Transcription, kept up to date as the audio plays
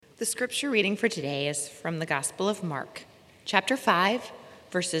The scripture reading for today is from the Gospel of Mark, chapter 5,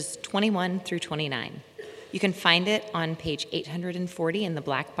 verses 21 through 29. You can find it on page 840 in the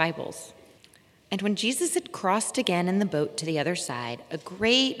Black Bibles. And when Jesus had crossed again in the boat to the other side, a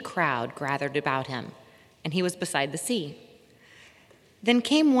great crowd gathered about him, and he was beside the sea. Then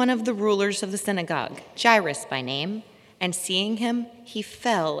came one of the rulers of the synagogue, Jairus by name, and seeing him, he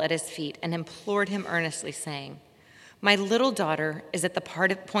fell at his feet and implored him earnestly, saying, "My little daughter is at the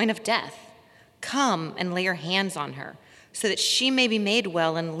point of death. Come and lay your hands on her, so that she may be made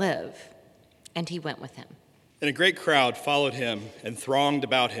well and live." And he went with him. And a great crowd followed him and thronged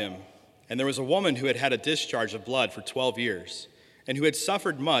about him. And there was a woman who had had a discharge of blood for 12 years, and who had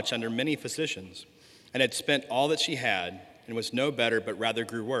suffered much under many physicians, and had spent all that she had, and was no better, but rather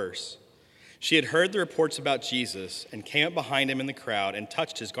grew worse. She had heard the reports about Jesus, and came up behind him in the crowd, and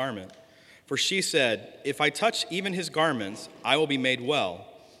touched his garment. For she said, "If I touch even his garments, I will be made well."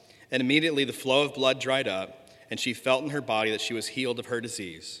 And immediately the flow of blood dried up, and she felt in her body that she was healed of her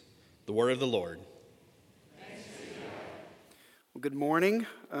disease. The word of the Lord. Well, good morning.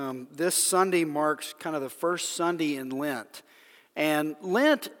 This Sunday marks kind of the first Sunday in Lent. And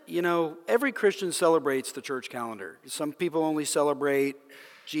Lent, every Christian celebrates the church calendar. Some people only celebrate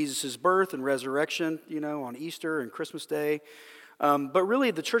Jesus' birth and resurrection, on Easter and Christmas Day. But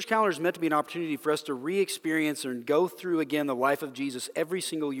really, the church calendar is meant to be an opportunity for us to re-experience and go through again the life of Jesus every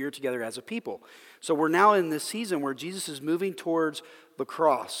single year together as a people. So we're now in this season where Jesus is moving towards the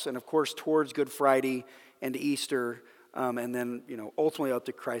cross and, of course, towards Good Friday and Easter, and then, ultimately up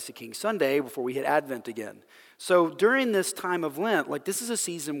to Christ the King Sunday before we hit Advent again. So during this time of Lent, this is a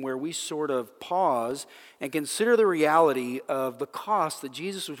season where we sort of pause and consider the reality of the cost that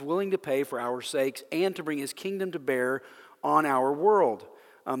Jesus was willing to pay for our sakes and to bring his kingdom to bear on our world.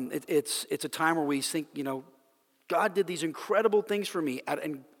 It's a time where we think, God did these incredible things for me at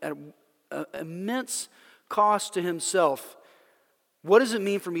immense cost to himself. What does it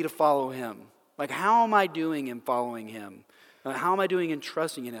mean for me to follow him? How am I doing in following him? How am I doing in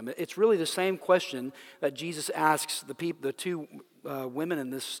trusting in him? It's really the same question that Jesus asks the two women in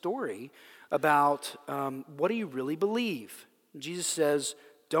this story about what do you really believe? Jesus says,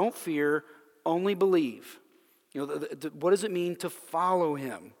 "Don't fear, only believe." What does it mean to follow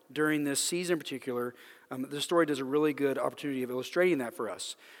him during this season in particular? The story does a really good opportunity of illustrating that for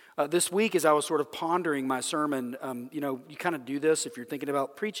us. This week, as I was sort of pondering my sermon, you kind of do this if you're thinking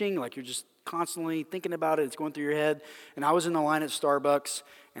about preaching, you're just constantly thinking about it, it's going through your head. And I was in the line at Starbucks,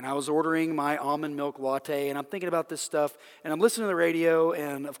 and I was ordering my almond milk latte, and I'm thinking about this stuff, and I'm listening to the radio,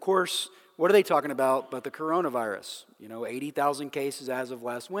 and of course, what are they talking about but the coronavirus? 80,000 cases as of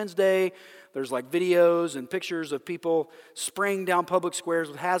last Wednesday. There's videos and pictures of people spraying down public squares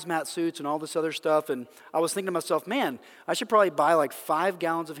with hazmat suits and all this other stuff. And I was thinking to myself, man, I should probably buy 5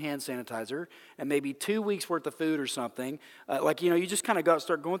 gallons of hand sanitizer and maybe 2 weeks worth of food or something. You just kind of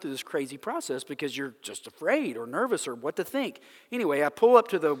start going through this crazy process because you're just afraid or nervous or what to think. Anyway, I pull up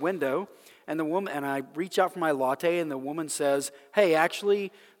to the window and I reach out for my latte, and the woman says, "Hey,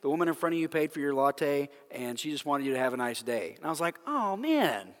 actually, the woman in front of you paid for your latte, and she just wanted you to have a nice day." And I was like, oh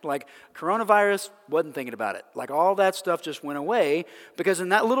man, coronavirus, wasn't thinking about it. All that stuff just went away because in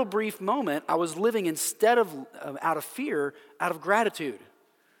that little brief moment, I was living instead of out of fear, out of gratitude.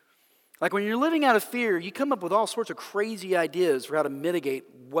 When you're living out of fear, you come up with all sorts of crazy ideas for how to mitigate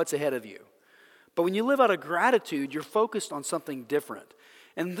what's ahead of you. But when you live out of gratitude, you're focused on something different.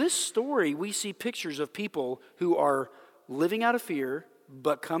 In this story, we see pictures of people who are living out of fear,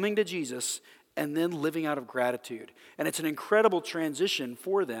 but coming to Jesus, and then living out of gratitude. And it's an incredible transition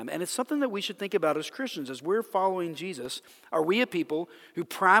for them. And it's something that we should think about as Christians. As we're following Jesus, are we a people who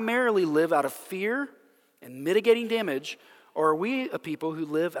primarily live out of fear and mitigating damage, or are we a people who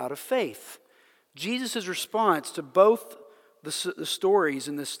live out of faith? Jesus' response to both the stories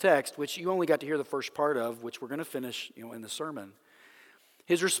in this text, which you only got to hear the first part of, which we're going to finish in the sermon,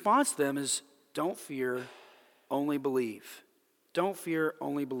 his response to them is, don't fear, only believe. Don't fear,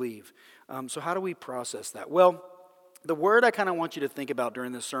 only believe. So how do we process that? Well, the word I kind of want you to think about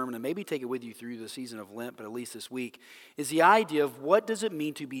during this sermon, and maybe take it with you through the season of Lent, but at least this week, is the idea of what does it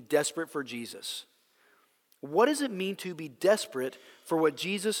mean to be desperate for Jesus? What does it mean to be desperate for what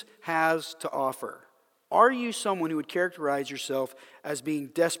Jesus has to offer? Are you someone who would characterize yourself as being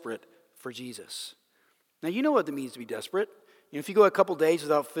desperate for Jesus? Now, you know what it means to be desperate. If you go a couple days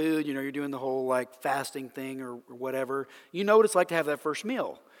without food, you're doing the whole fasting thing or whatever, you know what it's like to have that first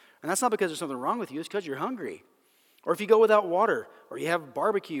meal. And that's not because there's something wrong with you, it's because you're hungry. Or if you go without water, or you have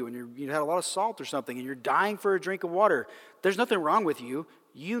barbecue and you had a lot of salt or something and you're dying for a drink of water, there's nothing wrong with you.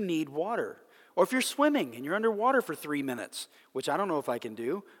 You need water. Or if you're swimming and you're underwater for 3 minutes, which I don't know if I can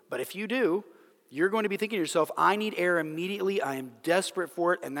do, but if you do, you're going to be thinking to yourself, I need air immediately, I am desperate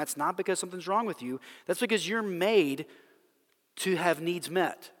for it, and that's not because something's wrong with you. That's because you're made to have needs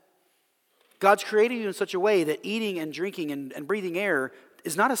met. God's created you in such a way that eating and drinking and breathing air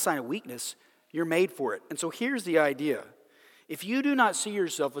is not a sign of weakness. You're made for it. And so here's the idea. If you do not see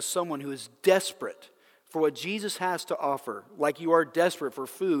yourself as someone who is desperate for what Jesus has to offer, like you are desperate for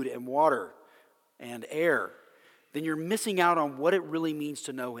food and water and air, then you're missing out on what it really means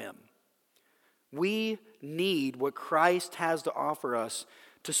to know Him. We need what Christ has to offer us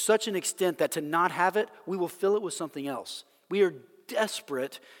to such an extent that to not have it, we will fill it with something else. We are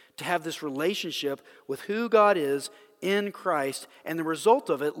desperate to have this relationship with who God is in Christ, and the result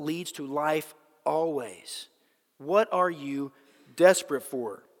of it leads to life always. What are you desperate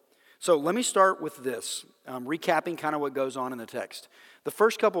for? So let me start with this, recapping kind of what goes on in the text. The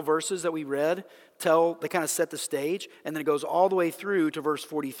first couple verses that we read they kind of set the stage, and then it goes all the way through to verse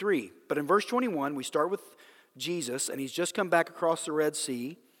 43. But in verse 21, we start with Jesus, and he's just come back across the Red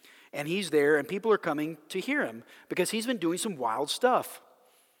Sea, and he's there, and people are coming to hear him because he's been doing some wild stuff.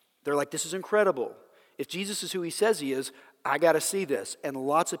 They're like, this is incredible. If Jesus is who he says he is, I got to see this. And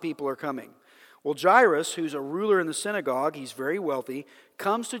lots of people are coming. Well, Jairus, who's a ruler in the synagogue, he's very wealthy,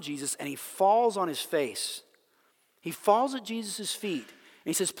 comes to Jesus and he falls on his face. He falls at Jesus' feet and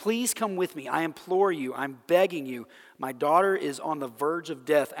he says, please come with me. I implore you. I'm begging you. My daughter is on the verge of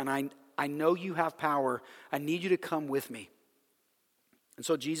death and I know you have power. I need you to come with me. And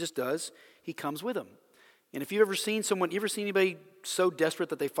so Jesus does. He comes with him. And if you've ever seen anybody so desperate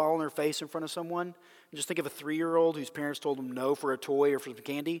that they fall on their face in front of someone? And just think of a 3-year-old whose parents told them no for a toy or for some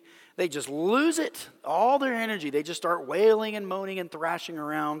candy. They just lose it, all their energy. They just start wailing and moaning and thrashing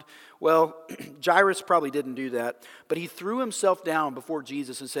around. Well, Jairus probably didn't do that, but he threw himself down before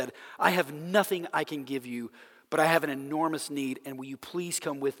Jesus and said, I have nothing I can give you, but I have an enormous need, and will you please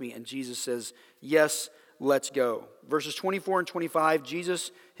come with me? And Jesus says, yes, let's go. Verses 24 and 25,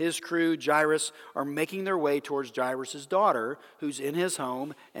 Jesus, his crew, Jairus, are making their way towards Jairus' daughter, who's in his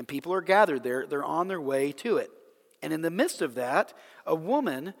home, and people are gathered there. They're on their way to it. And in the midst of that, a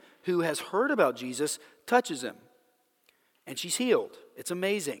woman who has heard about Jesus touches him. And she's healed. It's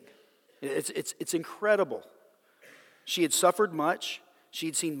amazing. It's incredible. She had suffered much. She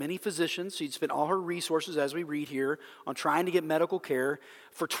had seen many physicians. She'd spent all her resources, as we read here, on trying to get medical care.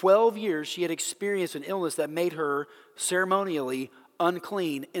 For 12 years, she had experienced an illness that made her ceremonially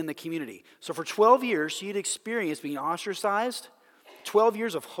unclean in the community. So for 12 years, she had experienced being ostracized. 12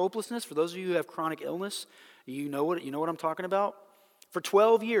 years of hopelessness. For those of you who have chronic illness, you know what I'm talking about. For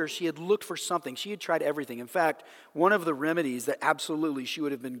 12 years, she had looked for something. She had tried everything. In fact, one of the remedies that absolutely she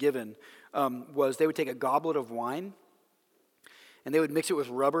would have been given was they would take a goblet of wine, and they would mix it with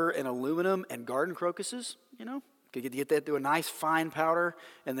rubber and aluminum and garden crocuses, get that to a nice fine powder,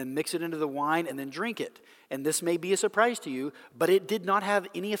 and then mix it into the wine and then drink it. And this may be a surprise to you, but it did not have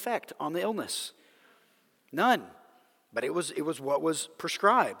any effect on the illness. None. But it was what was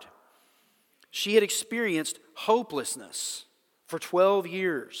prescribed. She had experienced hopelessness for 12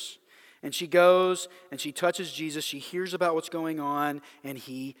 years. And she goes and she touches Jesus. She hears about what's going on, and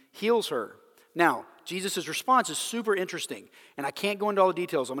he heals her. Now, Jesus' response is super interesting, and I can't go into all the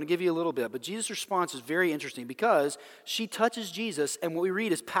details. I'm going to give you a little bit, but Jesus' response is very interesting because she touches Jesus, and what we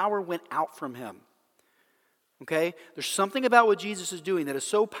read is power went out from him. Okay? There's something about what Jesus is doing that is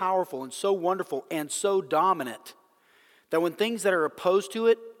so powerful and so wonderful and so dominant that when things that are opposed to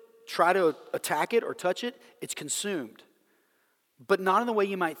it try to attack it or touch it, it's consumed. But not in the way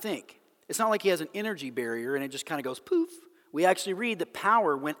you might think. It's not like he has an energy barrier and it just kind of goes poof. We actually read that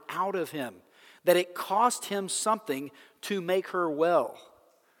power went out of him, that it cost him something to make her well,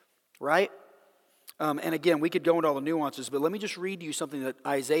 right? And again, we could go into all the nuances, but let me just read you something that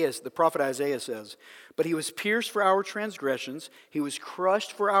the prophet Isaiah says. But he was pierced for our transgressions, he was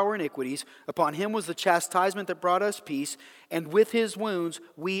crushed for our iniquities. Upon him was the chastisement that brought us peace, and with his wounds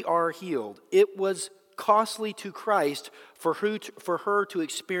we are healed. It was costly to Christ for her to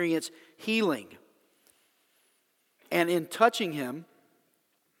experience healing. And in touching him,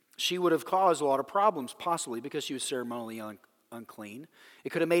 she would have caused a lot of problems, possibly because she was ceremonially unclean. It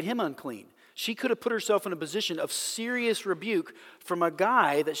could have made him unclean. She could have put herself in a position of serious rebuke from a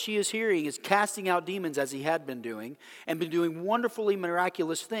guy that she is hearing is casting out demons as he had been doing, and been doing wonderfully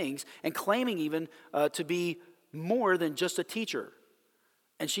miraculous things, and claiming even to be more than just a teacher.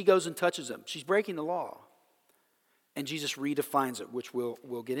 And she goes and touches him. She's breaking the law. And Jesus redefines it, which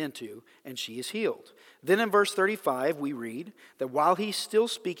we'll get into, and she is healed. Then in verse 35, we read that while he's still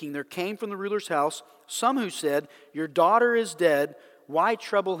speaking, there came from the ruler's house some who said, your daughter is dead, why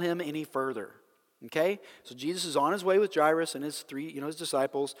trouble him any further? Okay? So Jesus is on his way with Jairus and his his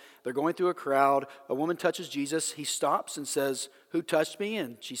disciples. They're going through a crowd. A woman touches Jesus. He stops and says, "Who touched me?"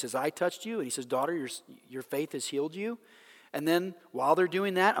 And she says, "I touched you." And he says, "Daughter, your faith has healed you." And then while they're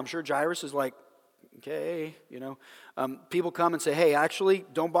doing that, I'm sure Jairus is like, okay, people come and say, "Hey, actually,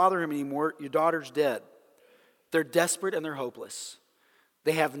 don't bother him anymore. Your daughter's dead." They're desperate and they're hopeless.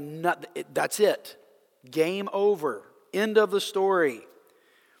 They have that's it. Game over. End of the story.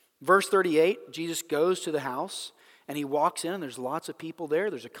 Verse 38, Jesus goes to the house and he walks in and there's lots of people there.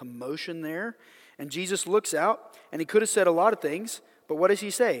 There's a commotion there. And Jesus looks out and he could have said a lot of things, but what does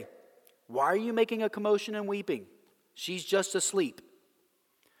he say? "Why are you making a commotion and weeping? She's just asleep."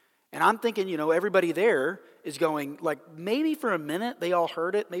 And I'm thinking, everybody there is going, like, maybe for a minute they all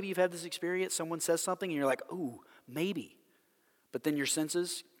heard it. Maybe you've had this experience. Someone says something and you're like, "Ooh, maybe." But then your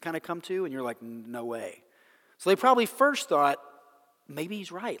senses kind of come to and you're like, "No way." So they probably first thought, maybe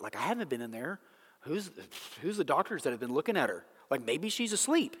he's right. Like, I haven't been in there. Who's the doctors that have been looking at her? Like, maybe she's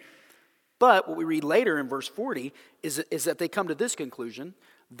asleep. But what we read later in verse 40 is that they come to this conclusion.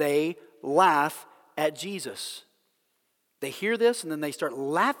 They laugh at Jesus. They hear this and then they start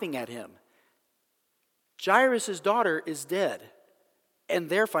laughing at him. Jairus' daughter is dead and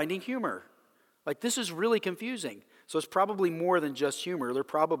they're finding humor. Like, this is really confusing. So it's probably more than just humor.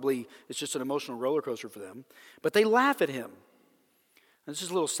 It's just an emotional roller coaster for them. But they laugh at him. And this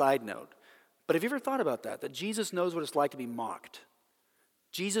is a little side note. But have you ever thought about that? That Jesus knows what it's like to be mocked.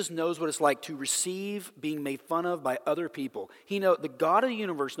 Jesus knows what it's like to receive being made fun of by other people. The God of the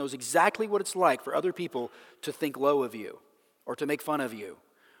universe knows exactly what it's like for other people to think low of you, or to make fun of you,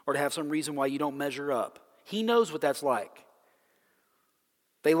 or to have some reason why you don't measure up. He knows what that's like.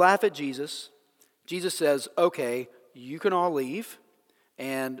 They laugh at Jesus. Jesus says, "Okay, you can all leave.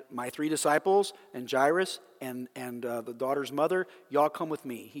 And my 3 disciples and Jairus and the daughter's mother, y'all come with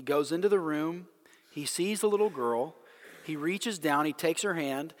me." He goes into the room. He sees the little girl. He reaches down. He takes her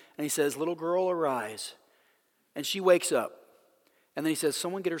hand and he says, "Little girl, arise." And she wakes up. And then he says,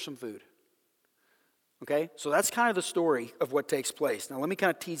 "Someone get her some food." Okay? So that's kind of the story of what takes place. Now let me kind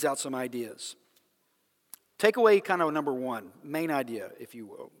of tease out some ideas. Takeaway kind of number 1, main idea, if you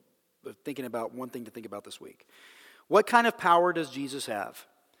will, thinking about one thing to think about this week. What kind of power does Jesus have?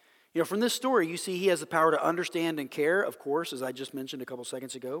 From this story, you see he has the power to understand and care, of course, as I just mentioned a couple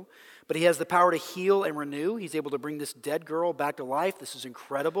seconds ago. But he has the power to heal and renew. He's able to bring this dead girl back to life. This is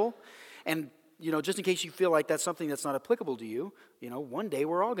incredible. And, just in case you feel like that's something that's not applicable to you, one day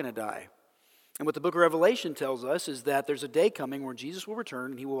we're all going to die. And what the book of Revelation tells us is that there's a day coming where Jesus will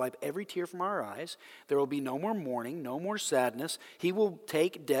return and he will wipe every tear from our eyes. There will be no more mourning, no more sadness. He will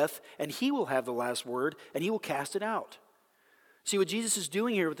take death and he will have the last word and he will cast it out. See, what Jesus is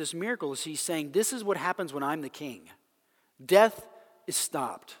doing here with this miracle is he's saying, this is what happens when I'm the king. Death is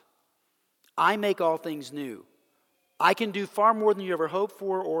stopped. I make all things new. I can do far more than you ever hoped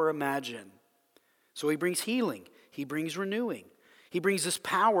for or imagine. So he brings healing. He brings renewing. He brings this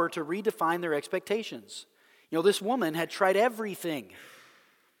power to redefine their expectations. This woman had tried everything.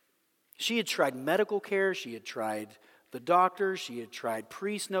 She had tried medical care. She had tried the doctor. She had tried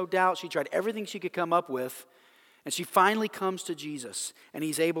priests, no doubt. She tried everything she could come up with. And she finally comes to Jesus, and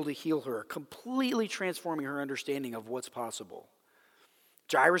he's able to heal her, completely transforming her understanding of what's possible.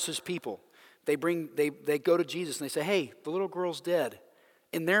 Jairus' people, they go to Jesus and they say, "Hey, the little girl's dead."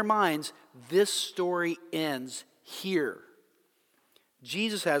 In their minds, this story ends here.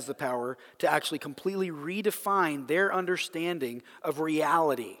 Jesus has the power to actually completely redefine their understanding of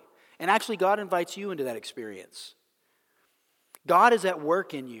reality. And actually, God invites you into that experience. God is at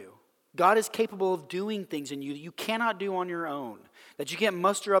work in you. God is capable of doing things in you that you cannot do on your own, that you can't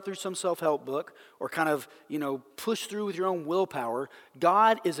muster up through some self-help book or kind of, push through with your own willpower.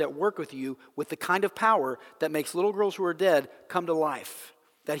 God is at work with you with the kind of power that makes little girls who are dead come to life,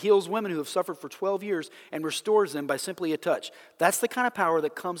 that heals women who have suffered for 12 years and restores them by simply a touch. That's the kind of power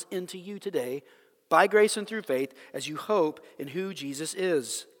that comes into you today by grace and through faith as you hope in who Jesus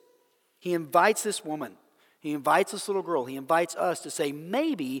is. He invites this woman. He invites this little girl. He invites us to say,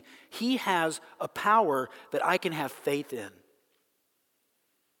 maybe he has a power that I can have faith in.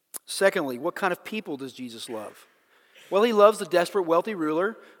 Secondly, what kind of people does Jesus love? Well, he loves the desperate, wealthy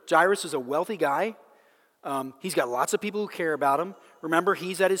ruler. Jairus is a wealthy guy. He's got lots of people who care about him. Remember,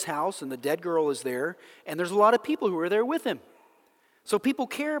 he's at his house and the dead girl is there. And there's a lot of people who are there with him. So people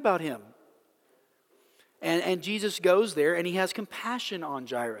care about him. And Jesus goes there and he has compassion on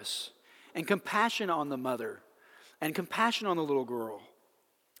Jairus. And compassion on the mother. And compassion on the little girl.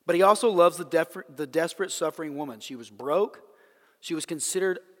 But he also loves the desperate, suffering woman. She was broke. She was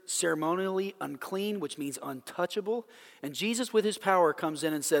considered ceremonially unclean, which means untouchable. And Jesus, with his power, comes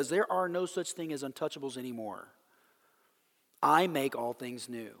in and says, there are no such thing as untouchables anymore. I make all things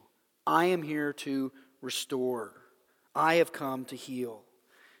new. I am here to restore. I have come to heal.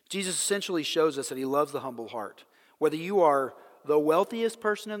 Jesus essentially shows us that he loves the humble heart. Whether you are the wealthiest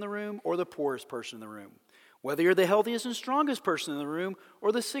person in the room or the poorest person in the room. Whether you're the healthiest and strongest person in the room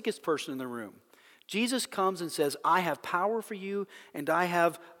or the sickest person in the room. Jesus comes and says, I have power for you and I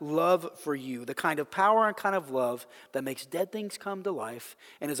have love for you. The kind of power and kind of love that makes dead things come to life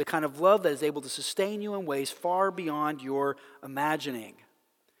and is a kind of love that is able to sustain you in ways far beyond your imagining.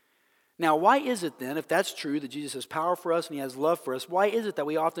 Now, why is it then, if that's true, that Jesus has power for us and he has love for us, why is it that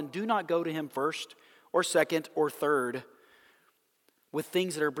we often do not go to him first or second or third with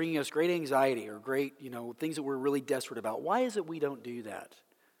things that are bringing us great anxiety or great, things that we're really desperate about? Why is it we don't do that?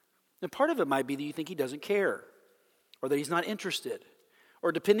 And part of it might be that you think he doesn't care or that he's not interested.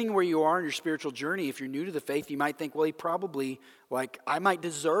 Or depending where you are in your spiritual journey, if you're new to the faith, you might think, well, he probably, I might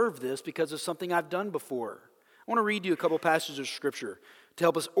deserve this because of something I've done before. I want to read you a couple passages of Scripture to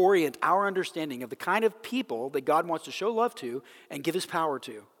help us orient our understanding of the kind of people that God wants to show love to and give his power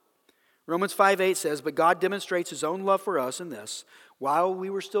to. Romans 5:8 says, but God demonstrates his own love for us in this: while we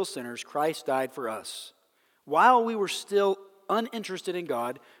were still sinners, Christ died for us. While we were still uninterested in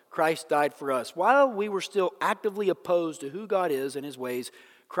God, Christ died for us. While we were still actively opposed to who God is and his ways,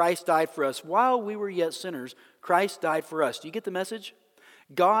 Christ died for us. While we were yet sinners, Christ died for us. Do you get the message?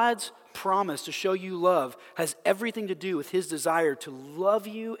 God's promise to show you love has everything to do with his desire to love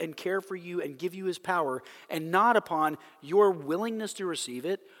you and care for you and give you his power, and not upon your willingness to receive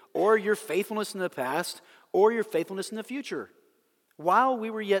it or your faithfulness in the past or your faithfulness in the future. While we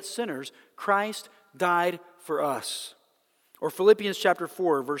were yet sinners, Christ died for us. Or Philippians chapter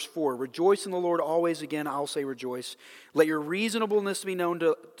 4, verse 4, rejoice in the Lord always. Again, I'll say rejoice. Let your reasonableness be known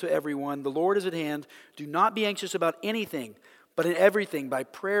to everyone. The Lord is at hand. Do not be anxious about anything, but in everything, by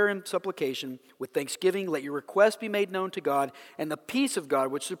prayer and supplication, with thanksgiving, let your requests be made known to God, and the peace of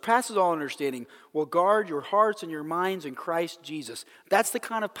God, which surpasses all understanding, will guard your hearts and your minds in Christ Jesus. That's the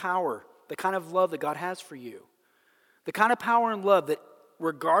kind of power, the kind of love that God has for you. The kind of power and love that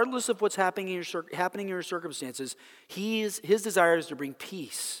regardless of what's happening in your circumstances, his desire is to bring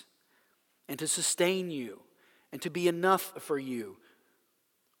peace and to sustain you and to be enough for you,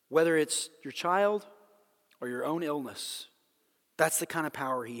 whether it's your child or your own illness. That's the kind of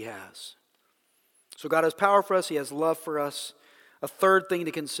power he has. So God has power for us. He has love for us. A third thing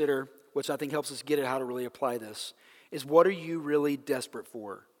to consider, which I think helps us get at how to really apply this, is what are you really desperate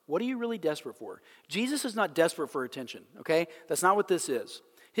for? What are you really desperate for? Jesus is not desperate for attention, okay? That's not what this is.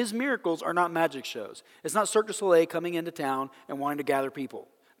 His miracles are not magic shows. It's not Cirque du Soleil coming into town and wanting to gather people.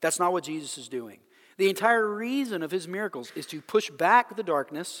 That's not what Jesus is doing. The entire reason of his miracles is to push back the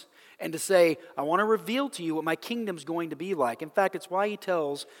darkness and to say, I want to reveal to you what my kingdom's going to be like. In fact, it's why he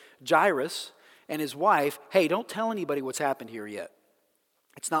tells Jairus and his wife, hey, don't tell anybody what's happened here yet.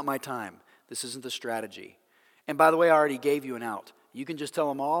 It's not my time. This isn't the strategy. And by the way, I already gave you an out. You can just tell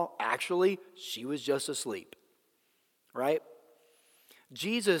them all, actually, she was just asleep. Right?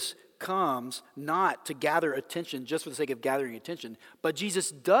 Jesus comes not to gather attention just for the sake of gathering attention, but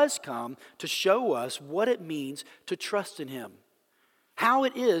Jesus does come to show us what it means to trust in him. How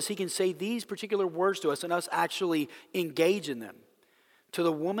it is he can say these particular words to us and us actually engage in them. To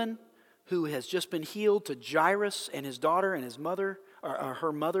the woman who has just been healed, to Jairus and his daughter and his mother, or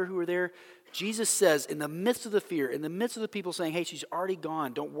her mother who were there, Jesus says, in the midst of the fear, in the midst of the people saying, hey, she's already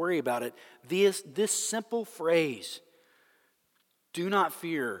gone, don't worry about it, this simple phrase, do not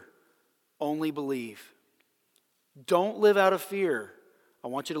fear, only believe. Don't live out of fear. I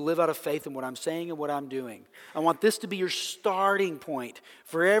want you to live out of faith in what I'm saying and what I'm doing. I want this to be your starting point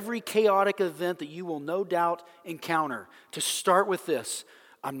for every chaotic event that you will no doubt encounter. To start with this,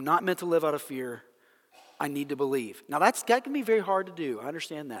 I'm not meant to live out of fear. I need to believe. Now that can be very hard to do. I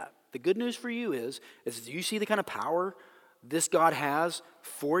understand that. The good news for you is do you see the kind of power this God has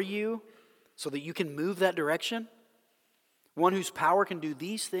for you so that you can move that direction? One whose power can do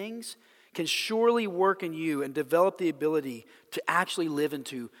these things can surely work in you and develop the ability to actually live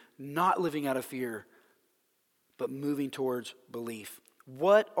into not living out of fear, but moving towards belief.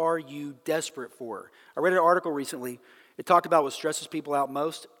 What are you desperate for? I read an article recently. It talked about what stresses people out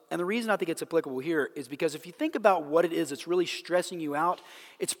most. And the reason I think it's applicable here is because if you think about what it is that's really stressing you out,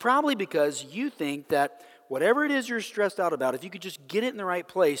 it's probably because you think that whatever it is you're stressed out about, if you could just get it in the right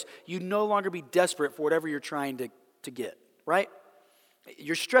place, you'd no longer be desperate for whatever you're trying to get, right?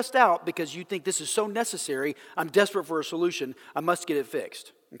 You're stressed out because you think this is so necessary, I'm desperate for a solution, I must get it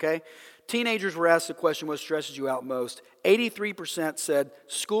fixed. okay? Teenagers were asked the question, what stresses you out most? 83% said,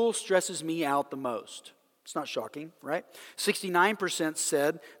 school stresses me out the most. It's not shocking, right? 69%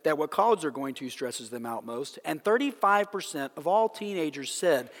 said that what college they're going to stresses them out most. And 35% of all teenagers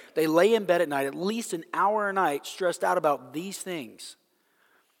said they lay in bed at night at least an hour a night stressed out about these things.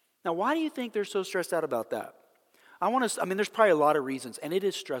 Now, why do you think they're so stressed out about that? There's probably a lot of reasons, and it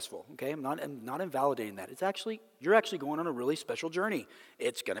is stressful, okay? I'm not invalidating that. You're actually going on a really special journey.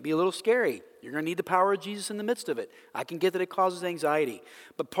 It's going to be a little scary. You're going to need the power of Jesus in the midst of it. I can get that it causes anxiety.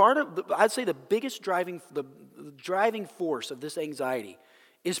 But I'd say the biggest driving force of this anxiety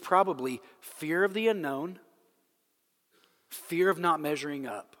is probably fear of the unknown, fear of not measuring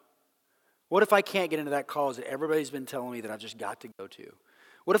up. What if I can't get into that college that everybody's been telling me that I've just got to go to?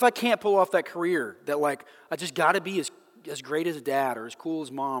 What if I can't pull off that career that I just got to be as great as dad or as cool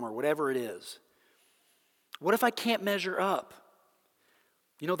as mom or whatever it is? What if I can't measure up?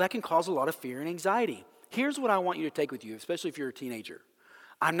 That can cause a lot of fear and anxiety. Here's what I want you to take with you, especially if you're a teenager.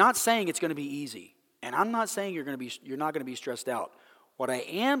 I'm not saying it's going to be easy, and I'm not saying you're not going to be stressed out. What I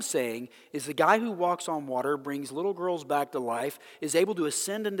am saying is the guy who walks on water, brings little girls back to life, is able to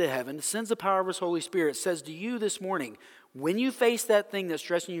ascend into heaven, sends the power of his Holy Spirit, says to you this morning, when you face that thing that's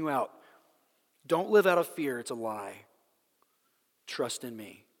stressing you out, don't live out of fear. It's a lie. Trust in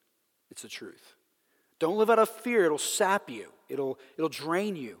me. It's the truth. Don't live out of fear. It'll sap you. It'll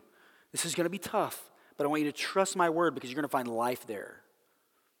drain you. This is going to be tough, but I want you to trust my word because you're going to find life there.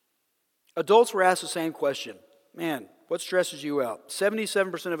 Adults were asked the same question. Man, what stresses you out?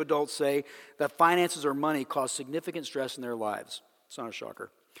 77% of adults say that finances or money cause significant stress in their lives. It's not a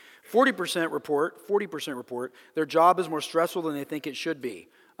shocker. 40% report their job is more stressful than they think it should be.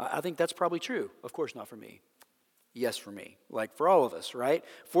 I think that's probably true. Of course, not for me. Yes, for me. Like for all of us, right?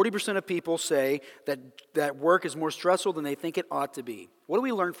 40% of people say that work is more stressful than they think it ought to be. What do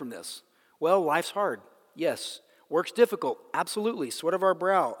we learn from this? Well, life's hard. Yes. Work's difficult. Absolutely. Sweat of our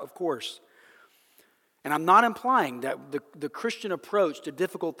brow, of course. And I'm not implying that the Christian approach to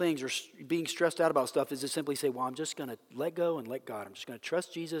difficult things or being stressed out about stuff is to simply say, well, I'm just going to let go and let God. I'm just going to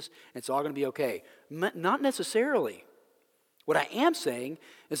trust Jesus and it's all going to be okay. Not necessarily. What I am saying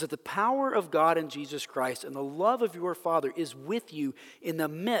is that the power of God in Jesus Christ and the love of your Father is with you in the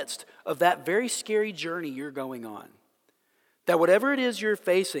midst of that very scary journey you're going on. That whatever it is you're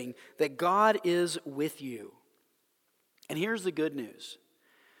facing, that God is with you. And here's the good news.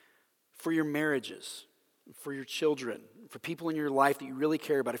 For your marriages, for your children, for people in your life that you really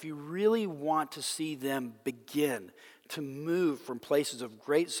care about, if you really want to see them begin to move from places of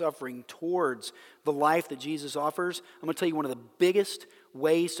great suffering towards the life that Jesus offers, I'm going to tell you one of the biggest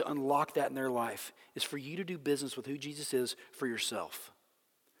ways to unlock that in their life is for you to do business with who Jesus is for yourself.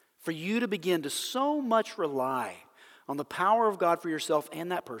 For you to begin to so much rely on the power of God for yourself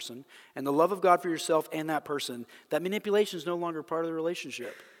and that person, and the love of God for yourself and that person, that manipulation is no longer part of the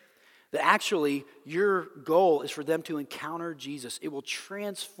relationship. That actually your goal is for them to encounter Jesus. It will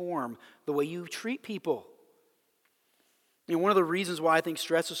transform the way you treat people. One of the reasons why I think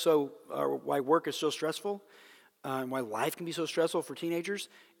why work is so stressful, and why life can be so stressful for teenagers,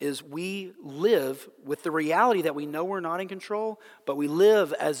 is we live with the reality that we know we're not in control, but we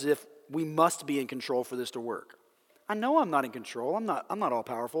live as if we must be in control for this to work. I know I'm not in control. I'm not all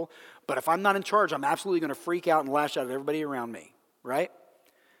powerful, but if I'm not in charge, I'm absolutely going to freak out and lash out at everybody around me, right?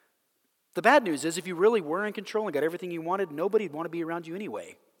 The bad news is if you really were in control and got everything you wanted, nobody'd want to be around you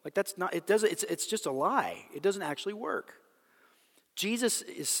anyway. It's just a lie. It doesn't actually work. Jesus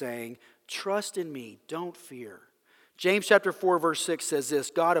is saying, trust in me, don't fear. James chapter 4 verse 6 says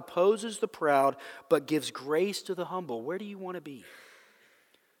this, God opposes the proud but gives grace to the humble. Where do you want to be?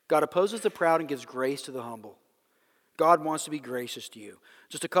 God opposes the proud and gives grace to the humble. God wants to be gracious to you.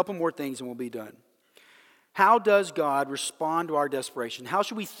 Just a couple more things and we'll be done. How does God respond to our desperation? How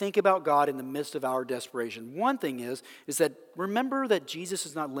should we think about God in the midst of our desperation? One thing is that remember that Jesus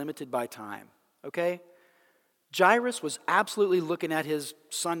is not limited by time, okay? Jairus was absolutely looking at his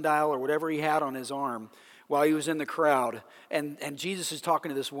sundial or whatever he had on his arm while he was in the crowd, and Jesus is talking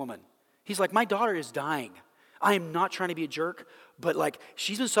to this woman. He's like, my daughter is dying. I am not trying to be a jerk, but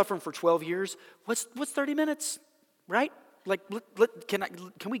she's been suffering for 12 years. What's 30 minutes, right?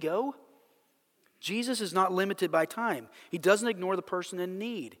 Can we go? Jesus is not limited by time. He doesn't ignore the person in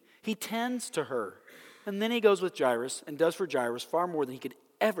need. He tends to her. And then he goes with Jairus and does for Jairus far more than he could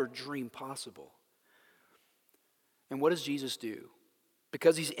ever dream possible. And what does Jesus do?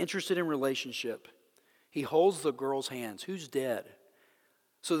 Because he's interested in relationship, he holds the girl's hands, who's dead,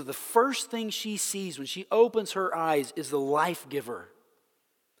 so that the first thing she sees when she opens her eyes is the life giver,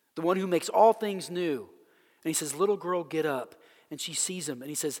 the one who makes all things new. And he says, little girl, get up. and she sees him, and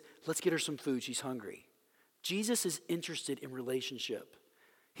he says, let's get her some food. She's hungry. Jesus is interested in relationship.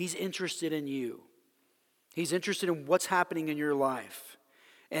 He's interested in you. He's interested in what's happening in your life.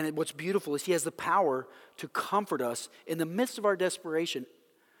 And what's beautiful is he has the power to comfort us in the midst of our desperation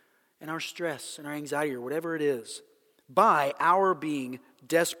and our stress and our anxiety or whatever it is by our being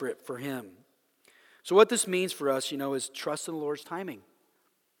desperate for him. So what this means for us, is trust in the Lord's timing.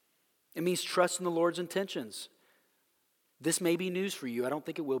 It means trust in the Lord's intentions. This may be news for you. I don't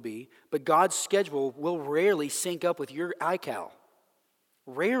think it will be. But God's schedule will rarely sync up with your iCal.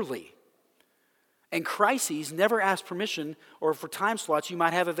 Rarely. And crises never ask permission or for time slots you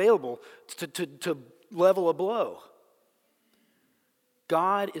might have available to level a blow.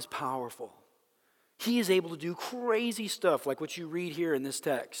 God is powerful. He is able to do crazy stuff like what you read here in this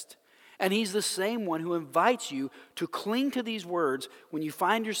text. And he's the same one who invites you to cling to these words when you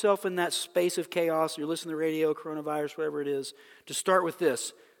find yourself in that space of chaos, you're listening to the radio, coronavirus, whatever it is, to start with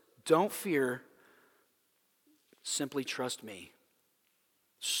this. Don't fear, simply trust me.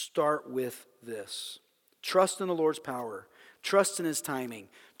 Start with this. Trust in the Lord's power. Trust in his timing.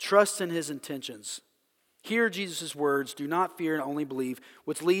 Trust in his intentions. Hear Jesus' words, do not fear and only believe,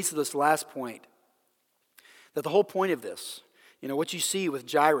 which leads to this last point. That the whole point of this, what you see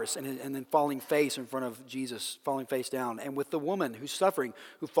with Jairus and then falling face in front of Jesus, falling face down, and with the woman who's suffering,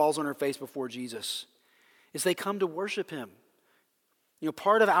 who falls on her face before Jesus, is they come to worship him.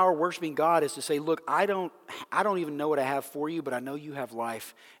 Part of our worshiping God is to say, look, I don't even know what I have for you, but I know you have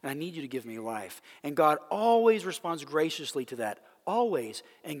life, and I need you to give me life. And God always responds graciously to that, always,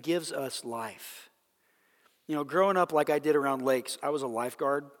 and gives us life. Growing up like I did around lakes, I was a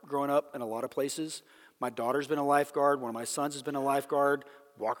lifeguard growing up in a lot of places. My daughter's been a lifeguard. One of my sons has been a lifeguard.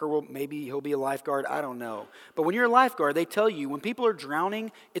 Walker he'll be a lifeguard. I don't know. But when you're a lifeguard, they tell you when people are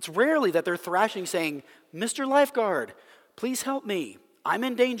drowning, it's rarely that they're thrashing saying, Mr. Lifeguard, please help me. I'm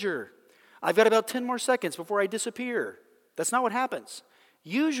in danger. I've got about 10 more seconds before I disappear. That's not what happens.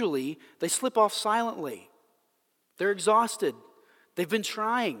 Usually, they slip off silently. They're exhausted. They've been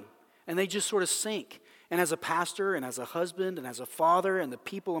trying, and they just sort of sink. And as a pastor and as a husband and as a father and the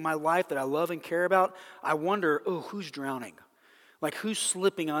people in my life that I love and care about, I wonder, who's drowning? Like who's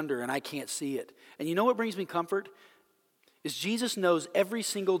slipping under and I can't see it? And you know what brings me comfort? Is Jesus knows every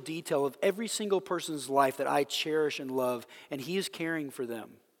single detail of every single person's life that I cherish and love, and he is caring for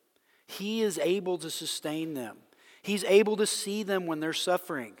them. He is able to sustain them. He's able to see them when they're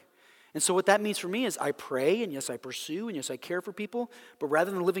suffering. And so what that means for me is I pray, and yes, I pursue, and yes, I care for people, but rather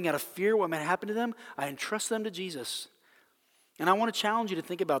than living out of fear what might happen to them, I entrust them to Jesus. And I want to challenge you to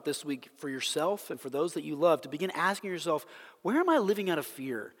think about this week for yourself and for those that you love, to begin asking yourself, where am I living out of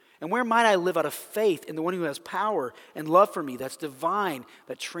fear? And where might I live out of faith in the one who has power and love for me that's divine,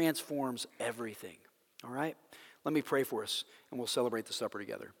 that transforms everything? All right? Let me pray for us, and we'll celebrate the supper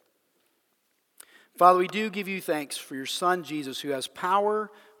together. Father, we do give you thanks for your Son, Jesus, who has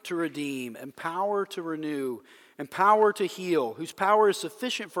power to redeem and power to renew and power to heal, whose power is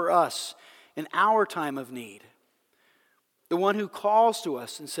sufficient for us in our time of need. The one who calls to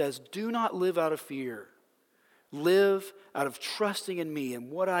us and says, do not live out of fear. Live out of trusting in me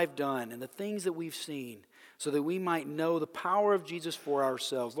and what I've done and the things that we've seen so that we might know the power of Jesus for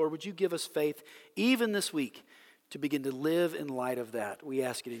ourselves. Lord, would you give us faith even this week to begin to live in light of that? We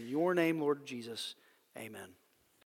ask it in your name, Lord Jesus. Amen.